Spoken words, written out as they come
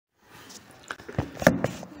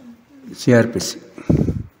CRPC.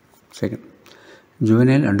 Second,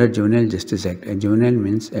 juvenile under Juvenile Justice Act. A juvenile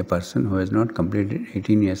means a person who has not completed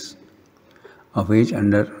 18 years of age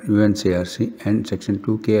under UNCRC and Section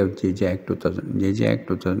 2K of JJ Act 2000. JJ Act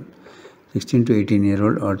 2000, 16 to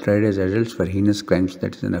 18-year-old are tried as adults for heinous crimes,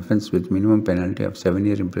 that is an offence with minimum penalty of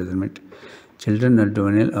 7-year imprisonment. Children or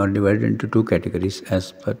juvenile are divided into two categories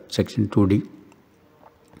as per Section 2D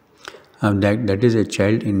of the Act, that is a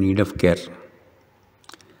child in need of care,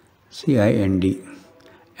 CIND,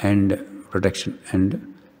 and protection,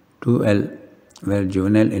 and 2L, where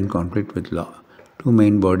juvenile in conflict with law. Two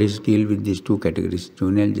main bodies deal with these two categories: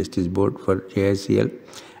 Juvenile Justice Board for JICL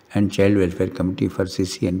and Child Welfare Committee for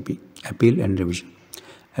CCNP. Appeal and revision.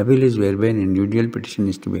 Appeal is whereby an individual petition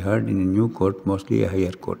is to be heard in a new court, mostly a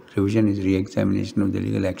higher court. Revision is re-examination of the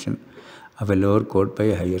legal action of a lower court by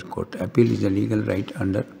a higher court. Appeal is a legal right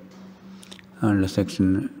under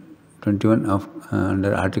Section 21 of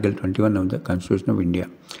under Article 21 of the Constitution of India.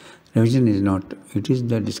 Revision is not. It is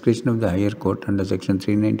the discretion of the higher court under Section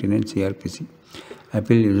 399 CRPC.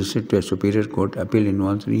 Appeal is restricted to a superior court. Appeal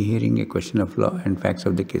involves rehearing a question of law and facts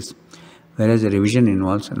of the case, whereas a revision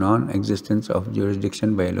involves non-existence of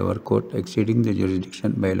jurisdiction by a lower court, exceeding the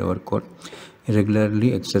jurisdiction by a lower court,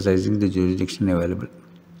 irregularly exercising the jurisdiction available.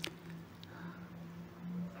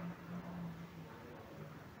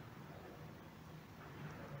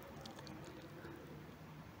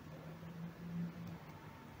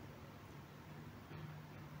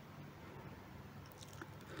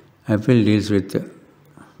 Appeal deals with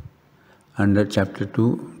under Chapter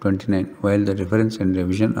 229, while the reference and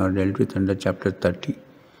revision are dealt with under Chapter 30,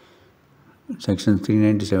 Sections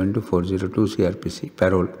 397 to 402 CRPC.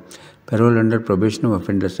 Parole. Parole under Probation of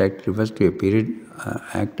Offenders Act refers to a period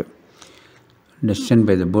act decision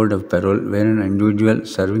by the Board of Parole where an individual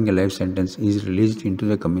serving a life sentence is released into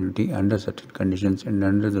the community under certain conditions and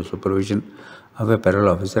under the supervision of a parole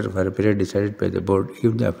officer for a period decided by the board.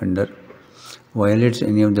 If the offender violates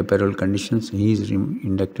any of the parole conditions, he is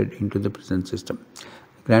inducted into the prison system.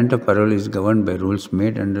 The grant of parole is governed by rules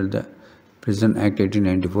made under the Prison Act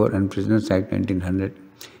 1894 and Prisoners Act 1900.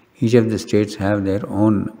 Each of the states have their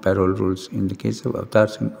own parole rules. In the case of Avtar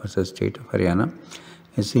Singh versus State of Haryana,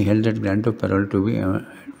 SC held that grant of parole to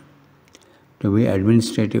be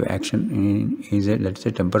administrative action is a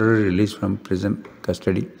temporary release from prison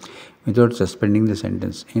custody without suspending the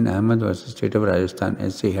sentence. In Ahmed versus State of Rajasthan,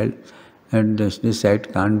 SC held that this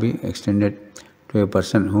act can't be extended to a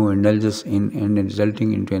person who indulges in and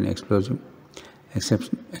resulting into an explosive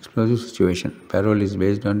situation. Parole is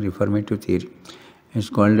based on reformative theory. It's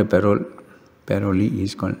called a parolee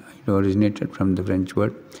is called. It originated from the French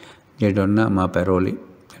word "Je donne ma parole,"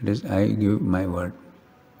 that is, I give my word.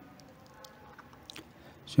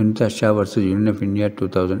 Sunita Shah versus Union of India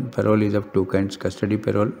 2000. Parole is of two kinds: custody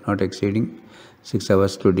parole, not exceeding 6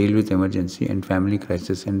 hours to deal with emergency and family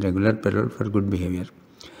crisis, and regular parole for good behavior.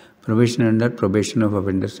 Probation under Probation of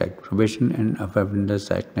Offenders Act. Probation and of Offenders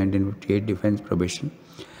Act 1958 defines probation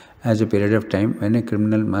as a period of time when a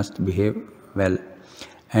criminal must behave well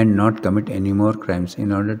and not commit any more crimes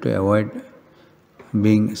in order to avoid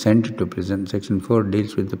being sent to prison. Section 4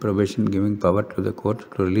 deals with the probation, giving power to the court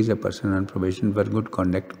to release a person on probation for good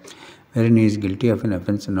conduct, wherein he is guilty of an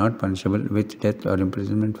offence not punishable with death or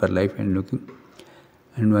imprisonment for life, and looking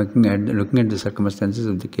at the circumstances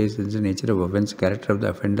of the case, the nature of offence, character of the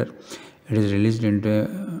offender, it is released into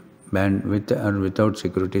a band with or without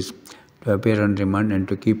securities to appear on remand and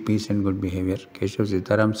to keep peace and good behavior. Case of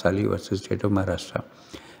Sitaram Sali versus State of Maharashtra.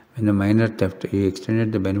 When the minor theft, he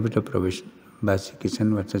extended the benefit of probation. Basi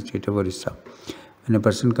Kisan versus State of Orissa. When a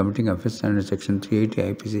person committing offence under Section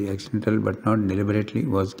 380 IPC accidental but not deliberately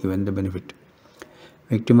was given the benefit.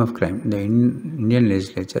 Victim of crime. The Indian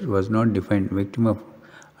legislature was not defined victim of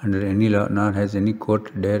under any law, nor has any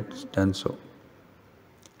court dared done so.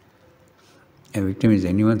 A victim is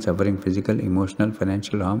anyone suffering physical, emotional,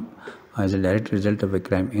 financial harm as a direct result of a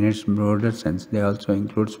crime. In its broader sense, they also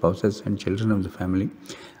include spouses and children of the family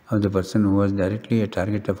of the person who was directly a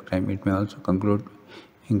target of crime. It may also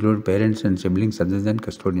include parents and siblings other than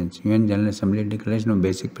custodians. UN General Assembly Declaration of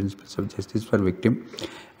Basic Principles of Justice for Victim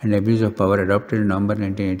and Abuse of Power, adopted in November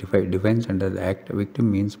 1985, defines under the Act,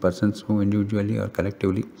 victim means persons who individually or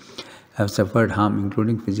collectively have suffered harm,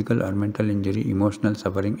 including physical or mental injury, emotional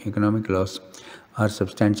suffering, economic loss, or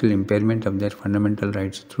substantial impairment of their fundamental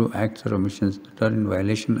rights through acts or omissions that are in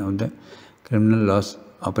violation of the criminal laws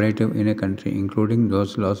operative in a country, including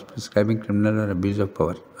those laws prescribing criminal or abuse of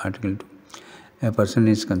power. Article 2. A person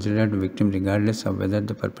is considered a victim regardless of whether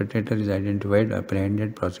the perpetrator is identified,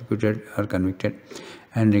 apprehended, prosecuted, or convicted,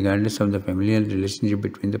 and regardless of the familial relationship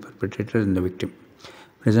between the perpetrator and the victim.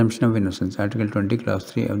 Presumption of innocence. Article 20,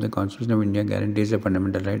 Clause 3 of the Constitution of India guarantees a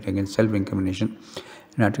fundamental right against self-incrimination.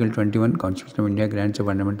 And Article 21, Constitution of India grants a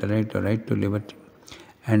fundamental right to liberty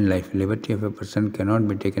and life. Liberty of a person cannot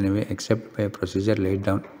be taken away except by a procedure laid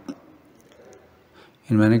down.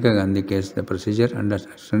 In Maneka Gandhi case, the procedure under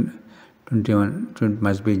Section 21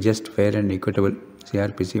 must be just, fair and equitable.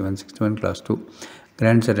 CRPC 161 Clause 2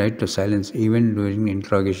 grants a right to silence even during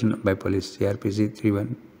interrogation by police. CRPC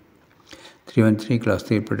 313 Clause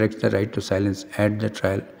 3 protects the right to silence at the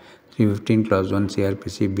trial. 315 Clause 1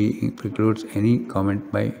 CRPC B precludes any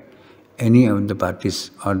comment by any of the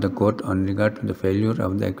parties or the court on regard to the failure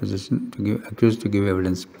of the accused to give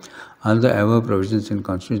evidence. All the above provisions in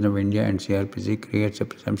Constitution of India and CRPC creates a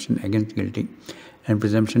presumption against guilty and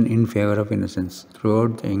presumption in favor of innocence.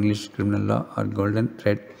 Throughout the English criminal law are golden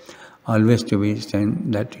thread always to be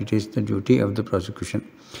seen that it is the duty of the prosecution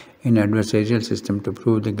in adversarial system to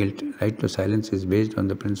prove the guilt. Right to silence is based on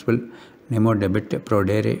the principle nemo debet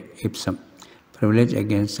prodere ipsum, privilege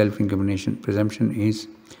against self-incrimination. Presumption is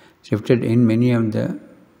shifted in many of the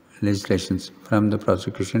legislations from the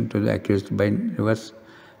prosecution to the accused by reverse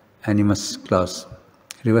onus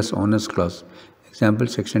clause. Example,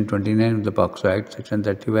 Section 29 of the POCSO Act, Section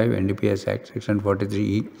 35 NDPS Act, Section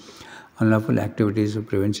 43E, Unlawful Activities of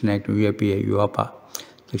Prevention Act, UAPA,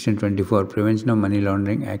 Section 24, Prevention of Money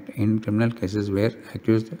Laundering Act. In criminal cases where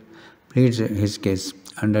accused pleads his case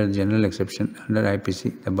under general exception under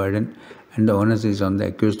IPC, the burden and the onus is on the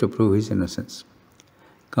accused to prove his innocence.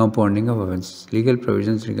 Compounding of offences. Legal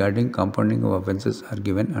provisions regarding compounding of offences are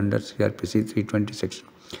given under CRPC 320 section,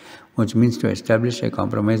 which means to establish a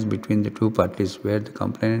compromise between the two parties where the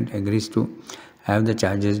complainant agrees to have the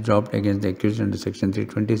charges dropped against the accused under section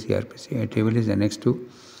 320 CRPC. A table is annexed to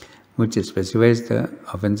which specifies the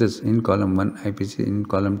offences in column 1 IPC, in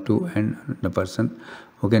column 2 and the person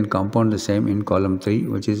who can compound the same in column 3,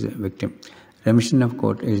 which is a victim. Remission of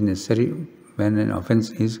court is necessary when an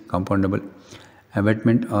offence is compoundable.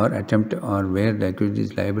 Abatement or attempt or where the accused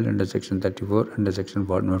is liable under section 34 under section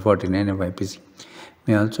 49 of IPC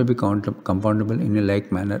may also be compoundable in a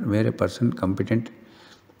like manner where a person competent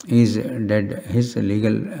is dead. His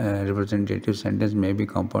legal representative sentence may be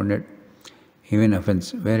compounded. Even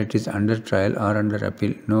offence where it is under trial or under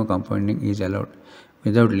appeal, no compounding is allowed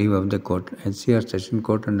without leave of the court. HC or Session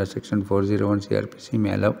Court under section 401 CRPC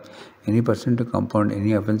may allow any person to compound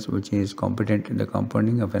any offence which is competent. The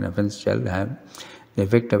compounding of an offence shall have the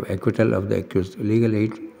effect of acquittal of the accused. Legal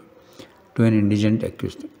aid to an indigent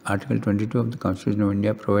accused. Article 22 of the Constitution of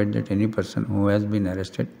India provides that any person who has been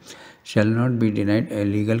arrested shall not be denied a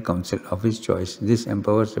legal counsel of his choice. This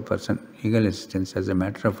empowers a person legal assistance as a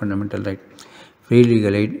matter of fundamental right. Free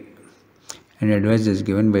legal aid and advice is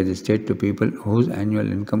given by the state to people whose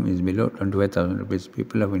annual income is below 25,000 rupees,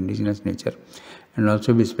 people of indigenous nature, and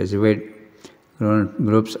also be specified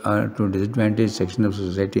groups are to disadvantaged section of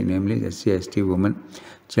society, namely SC, ST, women,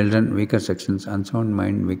 children, weaker sections, unsound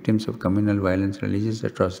mind, victims of communal violence, religious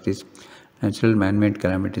atrocities, natural man-made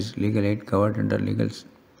calamities. Legal aid covered under Legal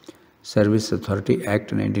Service Authority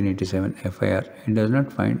Act 1987 FIR. It does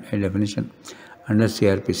not find a definition under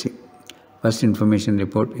CRPC. First information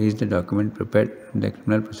report is the document prepared in the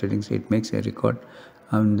criminal proceedings. It makes a record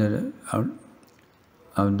of the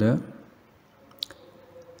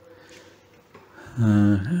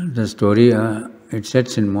story. It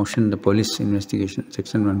sets in motion the police investigation.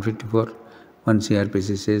 Section 154 1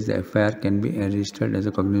 CRPC says the FIR can be registered as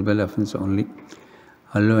a cognizable offence only.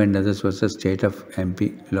 Hallu and others versus State of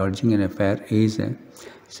MP. Lodging an FIR is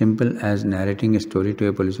simple as narrating a story to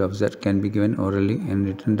a police officer, can be given orally and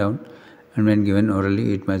written down, and when given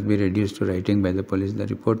orally it must be reduced to writing by the police. The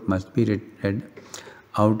report must be read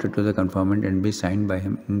out to the informant and be signed by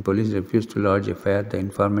him. When police refuse to lodge a FIR, the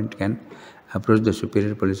informant can approach the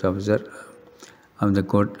superior police officer of the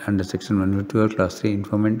court under section 152 clause 3.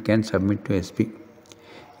 Informant can submit to SP.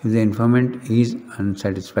 If the informant is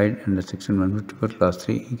unsatisfied under section 154 clause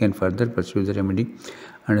 3, he can further pursue the remedy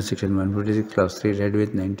under section 146 clause 3 read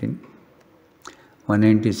with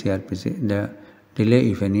 190 CRPC. The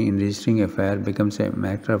delay, if any, in registering a FIR becomes a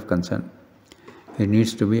matter of concern. It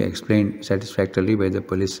needs to be explained satisfactorily by the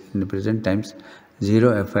police. In the present times,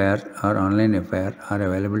 zero FIR or online FIR are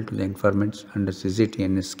available to the informants under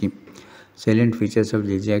CCTNS scheme. Salient features of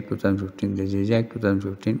JJ Act 2015. The JJ Act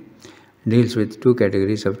 2015 deals with two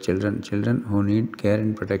categories of children: children who need care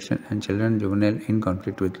and protection, and children juvenile in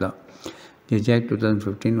conflict with law. JJ Act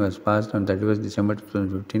 2015 was passed on 31st December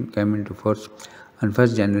 2015, came into force on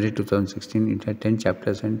 1st January 2016. It had 10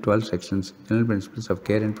 chapters and 12 sections. General principles of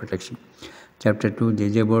care and protection. Chapter 2,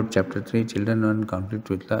 JJ Board. Chapter 3, Children on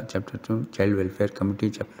Conflict with Law. Chapter 2, Child Welfare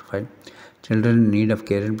Committee. Chapter 5, Children in Need of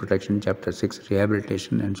Care and Protection. Chapter 6,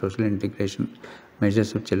 Rehabilitation and Social Integration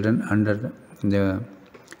Measures of Children under the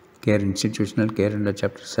Care, Institutional Care under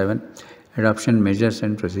Chapter 7, Adoption Measures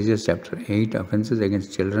and Procedures. Chapter 8, Offences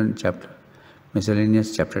against Children. Chapter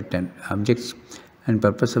Miscellaneous. Chapter 10, Objects and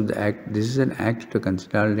Purpose of the Act. This is an act to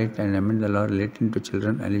consolidate and amend the law relating to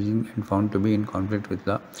children alleged and found to be in conflict with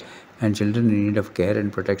law and children in need of care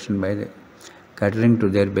and protection by the catering to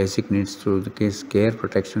their basic needs through the case care,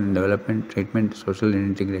 protection and development, treatment, social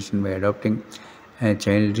integration by adopting a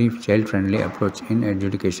child-friendly approach in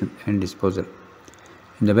adjudication and disposal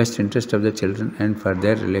in the best interest of the children and for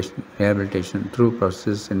their rehabilitation through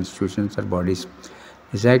processes, institutions or bodies.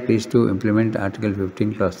 This Act is to implement Article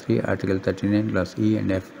 15, Clause 3, Article 39, Clause E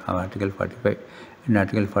and F of Article 45 and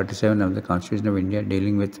Article 47 of the Constitution of India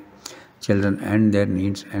dealing with children and their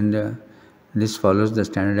needs, and this follows the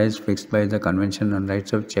standards fixed by the Convention on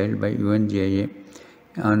Rights of Child by UNGIA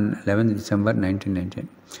on 11 December 1919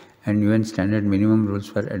 and UN Standard Minimum Rules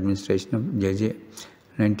for Administration of JJ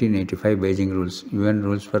 1985 Beijing Rules, UN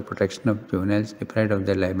Rules for Protection of Juveniles Deprived of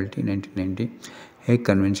Their Liability 1990, Hague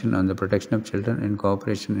Convention on the Protection of Children and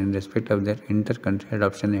Cooperation in respect of their inter-country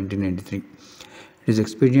adoption 1993. It is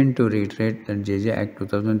expedient to reiterate that JJ Act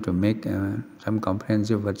 2000 to make some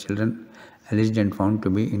comprehensive for children alleged and found to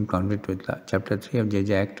be in conflict with law. Chapter 3 of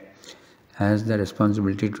JJ Act has the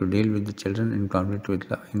responsibility to deal with the children in conflict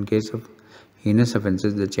with law. In case of heinous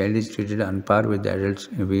offences, the child is treated on par with the adults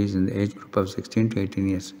if he is in the age group of 16 to 18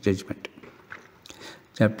 years. Judgment.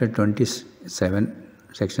 Chapter 27,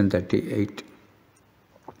 Section 38.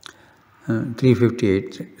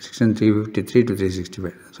 358, Section 353 to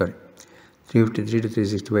 365. 353 to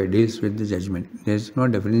 365 deals with the judgment. There is no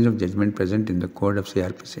definition of judgment present in the Code of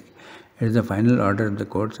CRPC. It is the final order of the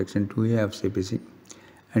Code, Section 2A of CPC,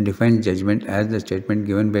 and defines judgment as the statement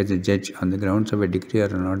given by the judge on the grounds of a decree or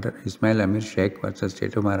an order. Ismail Amir Sheikh versus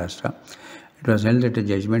State of Maharashtra. It was held that a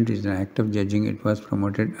judgment is an act of judging. It was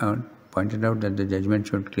pointed out that the judgment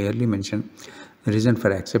should clearly mention the reason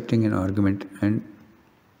for accepting an argument, and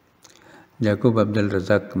Jaqub Abdul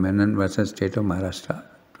Razak Menon versus State of Maharashtra,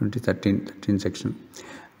 2013 section.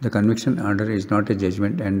 The conviction order is not a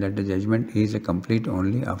judgment, and that the judgment is a complete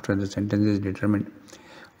only after the sentence is determined.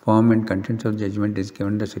 Form and contents of judgment is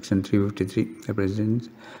given under Section 353. The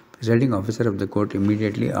presiding officer of the court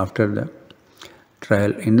immediately after the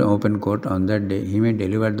trial in the open court on that day, he may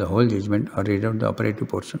deliver the whole judgment or read out the operative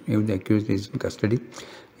portion. If the accused is in custody,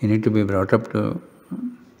 he need to be brought up to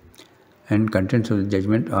and contents of the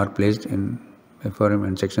judgment are placed before him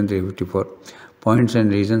in Section 354. Points and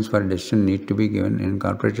reasons for decision need to be given and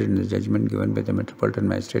incorporated in the judgment given by the Metropolitan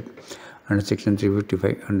Magistrate under Section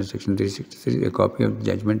 355. Under Section 363, a copy of the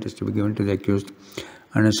judgment is to be given to the accused.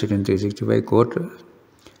 Under Section 365, court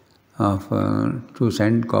to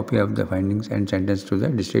send copy of the findings and sentence to the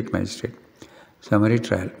district magistrate. Summary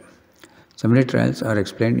trial. Summary trials are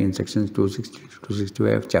explained in Sections 260 to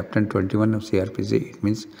 265 of Chapter 21 of CRPC. It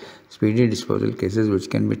means speedy disposal cases which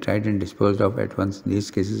can be tried and disposed of at once. These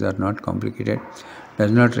cases are not complicated, does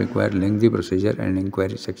not require lengthy procedure and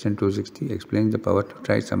inquiry. Section 260 explains the power to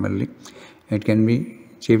try summarily. It can be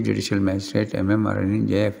Chief Judicial Magistrate, MM or any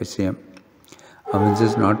JFSCM.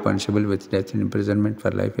 Offences not punishable with death and imprisonment for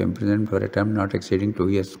life, imprisonment for a term not exceeding 2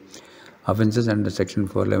 years. Offences under Section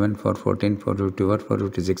 411, 414, 454,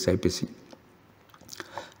 456 IPC.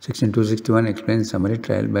 Section 261 explains summary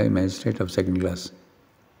trial by magistrate of second class.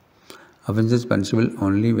 Offences punishable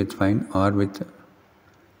only with fine or with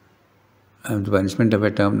the punishment of a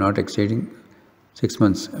term not exceeding 6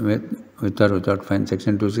 months with or without fine.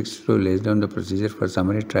 Section 262 lays down the procedure for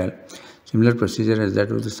summary trial. Similar procedure as that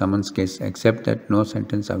of the summons case, except that no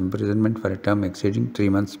sentence of imprisonment for a term exceeding 3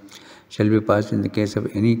 months shall be passed in the case of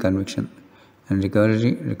any conviction. And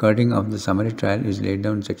recording of the summary trial is laid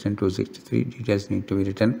down in Section 263. Details need to be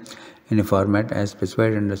written in a format as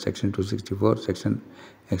specified under Section 264. Section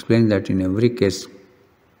explains that in every case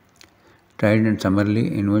tried and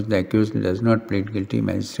summarily in which the accused does not plead guilty,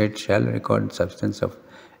 magistrate shall record substance of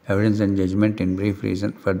evidence and judgment in brief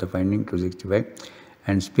reason for the finding 265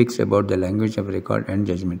 and speaks about the language of record and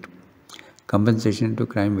judgment. Compensation to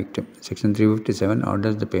crime victim. Section 357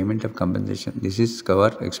 orders the payment of compensation. This is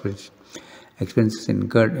cover expenses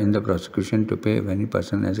incurred in the prosecution to pay any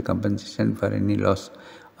person as a compensation for any loss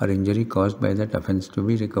or injury caused by that offence to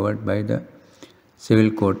be recovered by the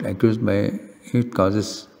civil court accused by it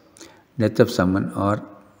causes death of someone or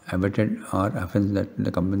abetted or offence, that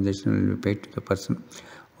the compensation will be paid to the person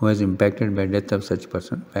who is impacted by death of such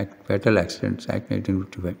person. Fatal Accidents Act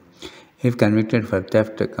 1955. If convicted for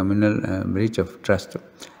theft, communal breach of trust,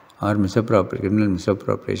 or criminal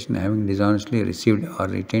misappropriation, having dishonestly received or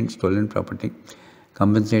retained stolen property,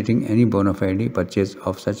 compensating any bona fide purchase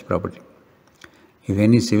of such property. If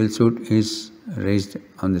any civil suit is raised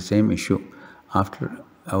on the same issue after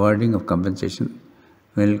awarding of compensation,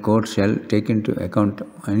 court shall take into account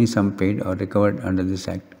any sum paid or recovered under this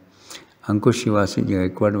Act. Ankush Shivasi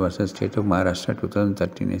Gaikwad vs. State of Maharashtra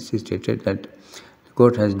 2013 SC stated that the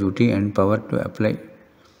court has duty and power to apply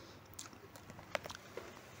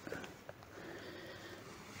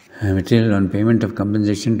material on payment of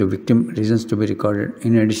compensation to victim, reasons to be recorded.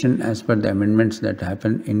 In addition, as per the amendments that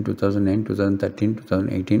happened in 2009, 2013,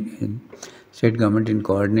 2018, state government in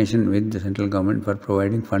coordination with the central government for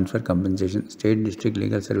providing funds for compensation, state district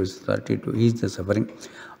legal service authority to ease the suffering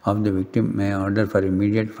of the victim may order for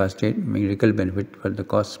immediate first aid medical benefit for the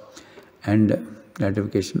cost and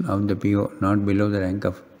gratification of the PO not below the rank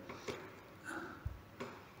of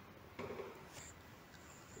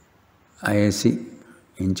IAC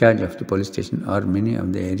in charge of the police station or many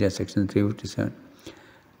of the area. Section 357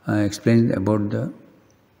 explains about the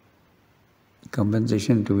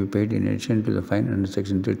compensation to be paid in addition to the fine under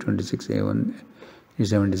Section 326A1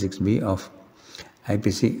 376B of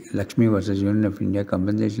IPC. Lakshmi vs. Union of India,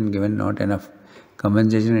 compensation given not enough.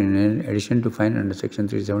 Compensation in addition to fine under Section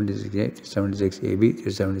 376A, 376AB,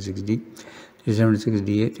 376D,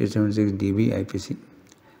 376DA, 376DB IPC.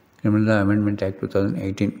 Criminal Law Amendment Act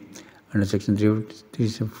 2018. Under Section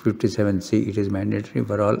 357C, it is mandatory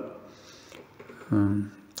for all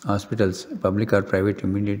hospitals, public or private,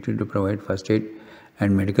 immediately to provide first aid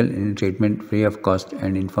and medical treatment free of cost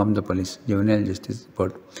and inform the police. Juvenile Justice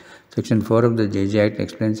Report. Section 4 of the JJ Act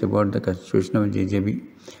explains about the constitution of JJB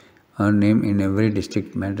or name in every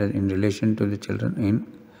district matter in relation to the children in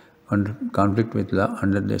conflict with law.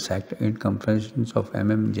 Under this Act, it comprises of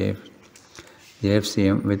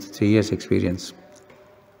JFCM with 3 years experience.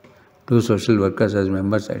 2 social workers as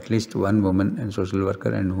members, at least 1 woman and social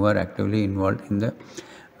worker, and who are actively involved in the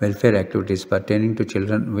welfare activities pertaining to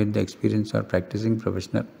children with the experience or practicing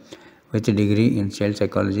professional with a degree in child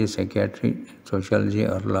psychology, psychiatry, sociology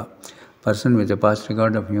or law. Person with a past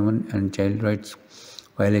record of human and child rights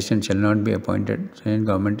violation shall not be appointed. State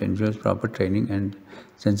government ensures proper training and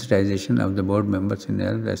sensitization of the board members in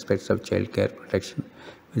all aspects of child care protection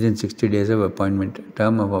within 60 days of appointment.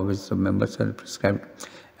 Term of office of members are prescribed.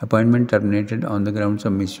 Appointment terminated on the grounds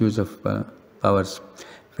of misuse of powers,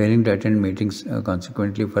 failing to attend meetings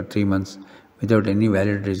consequently for 3 months without any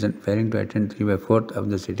valid reason, failing to attend 3/4 of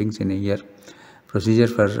the sittings in a year. Procedure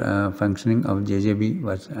for functioning of JJB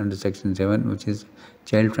was under Section 7, which is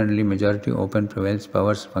child-friendly, majority open, prevails,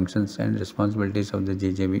 powers, functions and responsibilities of the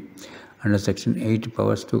JJB. Under Section 8,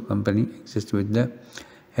 powers to company exist with the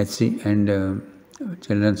HC and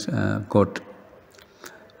Children's Court.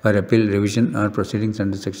 For appeal, revision or proceedings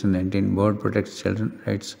under Section 19, Board protects children's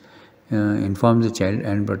rights, informs the child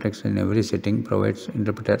and protects in every sitting, provides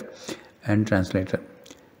interpreter and translator,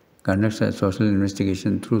 conducts a social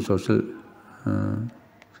investigation through social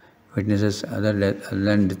witnesses other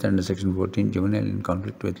than death under Section 14, juvenile in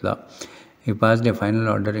conflict with law. He passed a final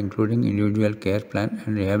order including individual care plan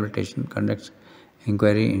and rehabilitation, conducts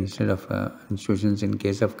inquiry instead of institutions in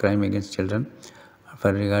case of crime against children,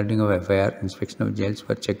 for regarding of FIR, inspection of jails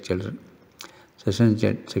for check children. Sessions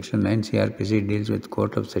Judge. Section 9 CRPC deals with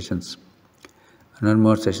Court of Sessions. One or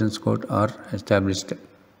more Sessions Court are established.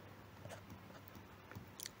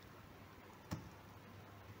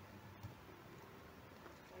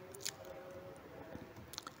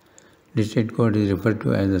 District Court is referred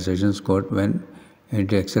to as the Sessions Court when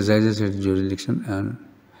it exercises its jurisdiction on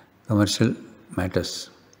commercial matters.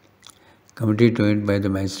 Committed to it by the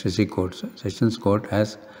magistracy courts. Sessions Court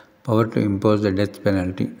has power to impose the death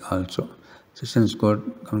penalty also. Sessions Court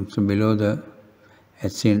comes below the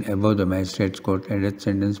HC and above the Magistrates Court. A death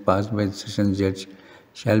sentence passed by the Sessions Judge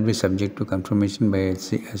shall be subject to confirmation by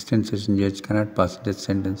HC. Assistant Sessions Judge cannot pass a death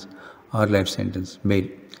sentence or life sentence. Bail.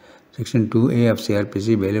 Section 2A of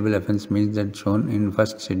CRPC, bailable offence means that shown in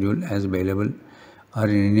first schedule as bailable or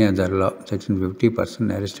in any other law. Section 50,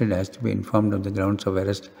 person arrested has to be informed of the grounds of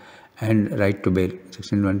arrest and right to bail.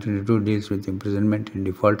 Section 122 deals with imprisonment in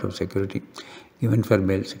default of security given for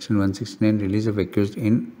bail. Section 169, release of accused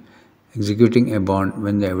in executing a bond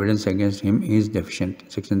when the evidence against him is deficient.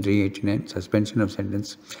 Section 389, suspension of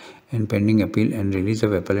sentence and pending appeal and release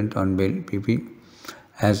of appellant on bail. PP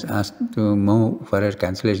has asked to move for a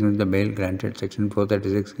cancellation of the bail granted. Section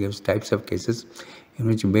 436 gives types of cases in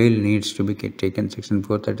which bail needs to be taken. Section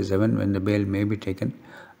 437, when the bail may be taken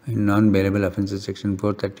in non-bailable offences. Section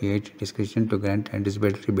 438, discretion to grant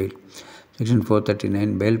anticipatory bail. Section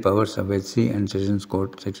 439, Bail Powers of HC and Sessions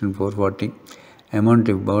Court. Section 440, Amount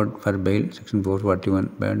if board for bail. Section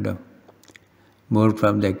 441, board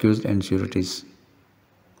from the accused and sureties.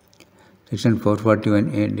 Section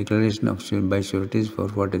 441A, Declaration of by sureties.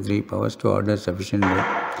 443, Powers to order sufficient bail.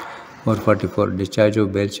 444, Discharge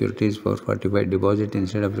of bail sureties. 445, Deposit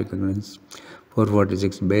instead of recognize.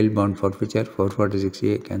 446, Bail bond forfeiture.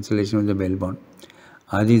 446A, Cancellation of the bail bond.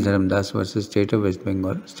 Adi Dharamdas versus State of West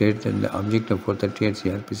Bengal states that the object of 438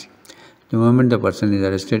 CRPC. The moment the person is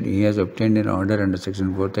arrested, he has obtained an order under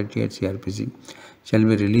Section 438 CRPC, shall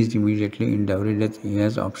be released immediately. In dowry death, he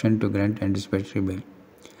has option to grant anticipatory bail.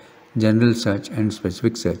 General search and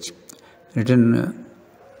specific search. Written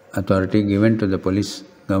authority given to the police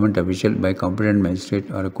government official by competent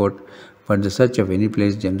magistrate or a court for the search of any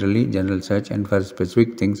place, generally general search, and for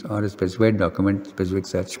specific things or a specified document, specific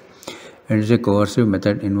search. It is a coercive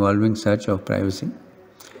method involving search of privacy.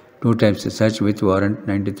 Two types: search with warrant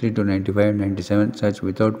 93 to 95, 97, search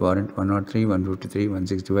without warrant 103, 153,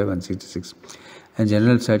 165, 166. A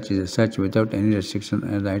general search is a search without any restriction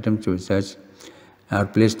on the items to be searched or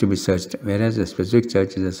place to be searched, whereas a specific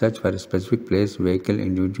search is a search for a specific place, vehicle,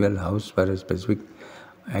 individual, house for a specific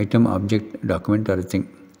item, object, document, or a thing.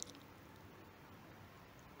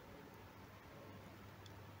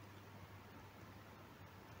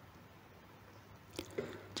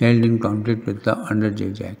 Child in conflict with law under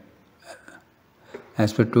JJ Act.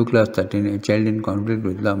 As per 2 Clause 13, a child in conflict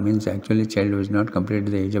with law means actually child who has not completed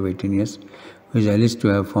the age of 18 years, who is alleged to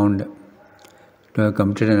have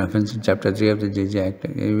committed an offence in Chapter 3 of the JJ Act.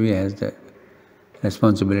 AV has the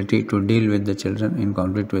responsibility to deal with the children in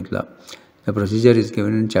conflict with law. The procedure is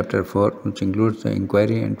given in Chapter 4, which includes the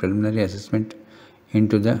inquiry and preliminary assessment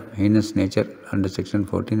into the heinous nature under Section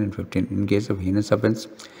 14 and 15. In case of heinous offence,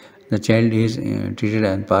 the child is treated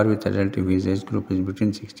on par with adult if his age group is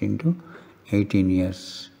between 16 to 18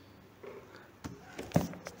 years.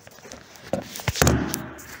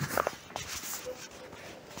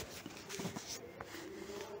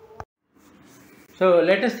 So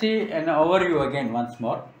let us see an overview again once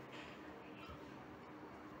more.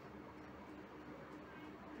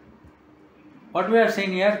 What we are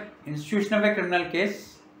seeing here, institution of a criminal case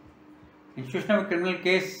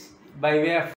by way of